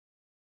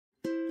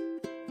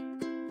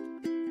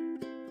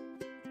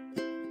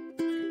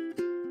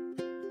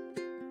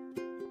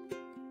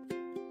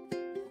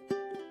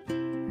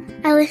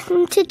I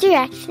listen to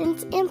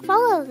directions and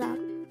follow them.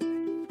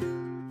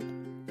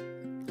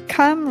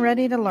 Come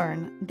ready to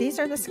learn. These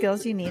are the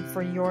skills you need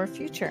for your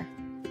future.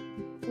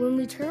 When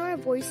we turn our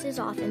voices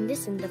off and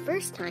listen the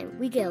first time,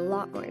 we get a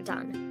lot more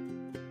done.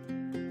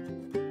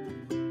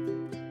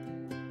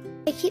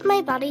 I keep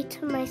my body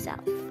to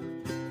myself.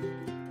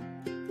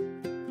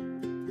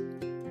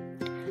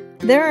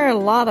 There are a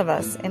lot of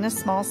us in a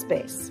small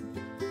space.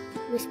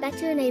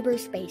 Respect your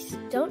neighbor's space.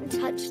 Don't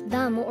touch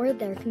them or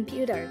their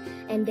computer,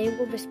 and they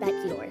will respect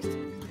yours.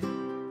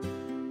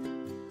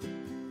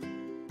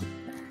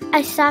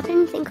 I stop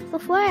and think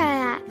before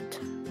I act.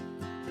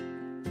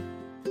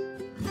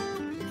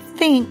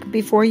 Think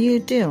before you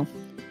do.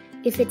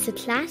 If it's a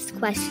class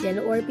question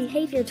or a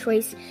behavior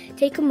choice,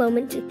 take a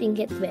moment to think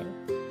it through.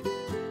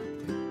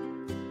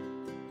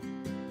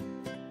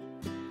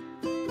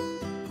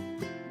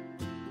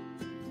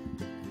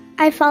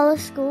 I follow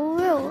school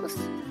rules.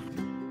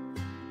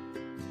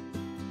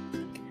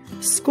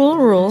 School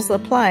rules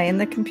apply in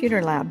the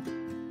computer lab.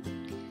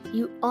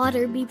 You ought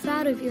to be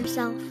proud of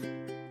yourself.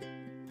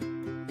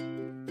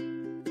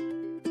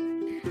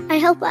 I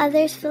help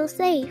others feel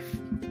safe.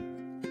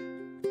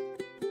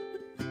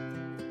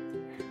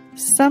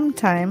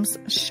 Sometimes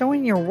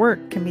showing your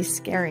work can be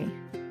scary.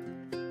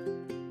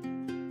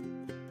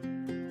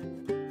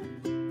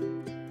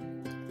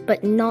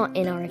 But not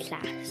in our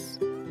class.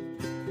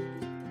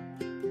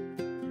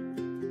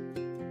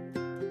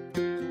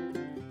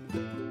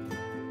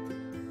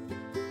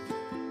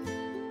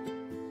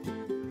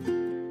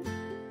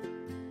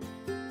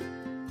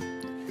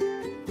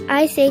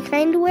 I say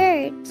kind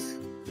words.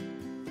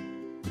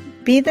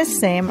 Be the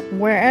same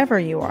wherever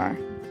you are.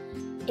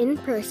 In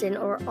person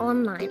or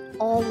online,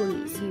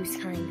 always use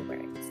kind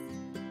words.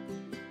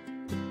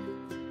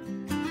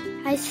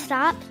 I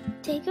stop,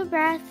 take a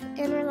breath,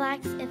 and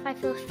relax if I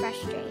feel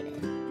frustrated.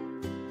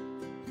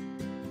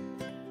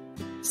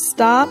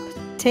 Stop,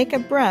 take a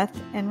breath,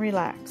 and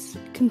relax.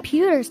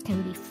 Computers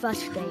can be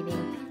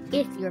frustrating.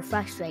 If you're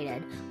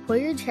frustrated, pull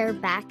your chair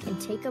back and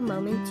take a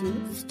moment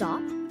to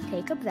stop,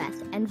 take a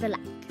breath, and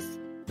relax.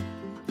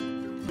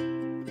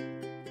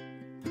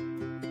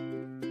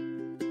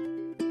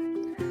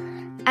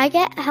 I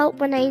get help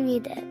when I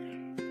need it.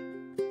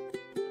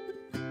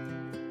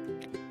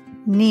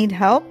 Need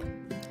help?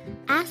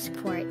 Ask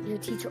for it. Your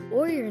teacher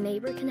or your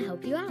neighbor can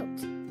help you out.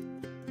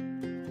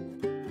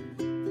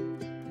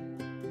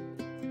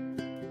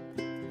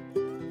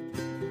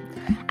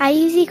 I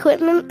use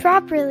equipment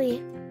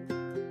properly.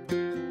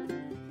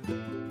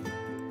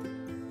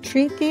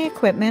 Treat the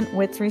equipment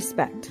with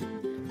respect.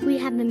 We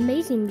have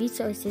amazing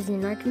resources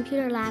in our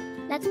computer lab.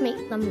 Let's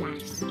make them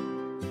last.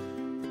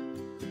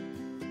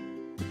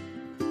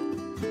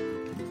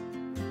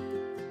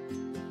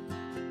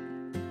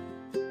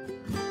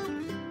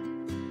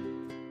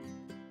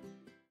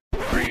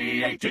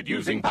 Created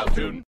using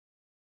Powtoon.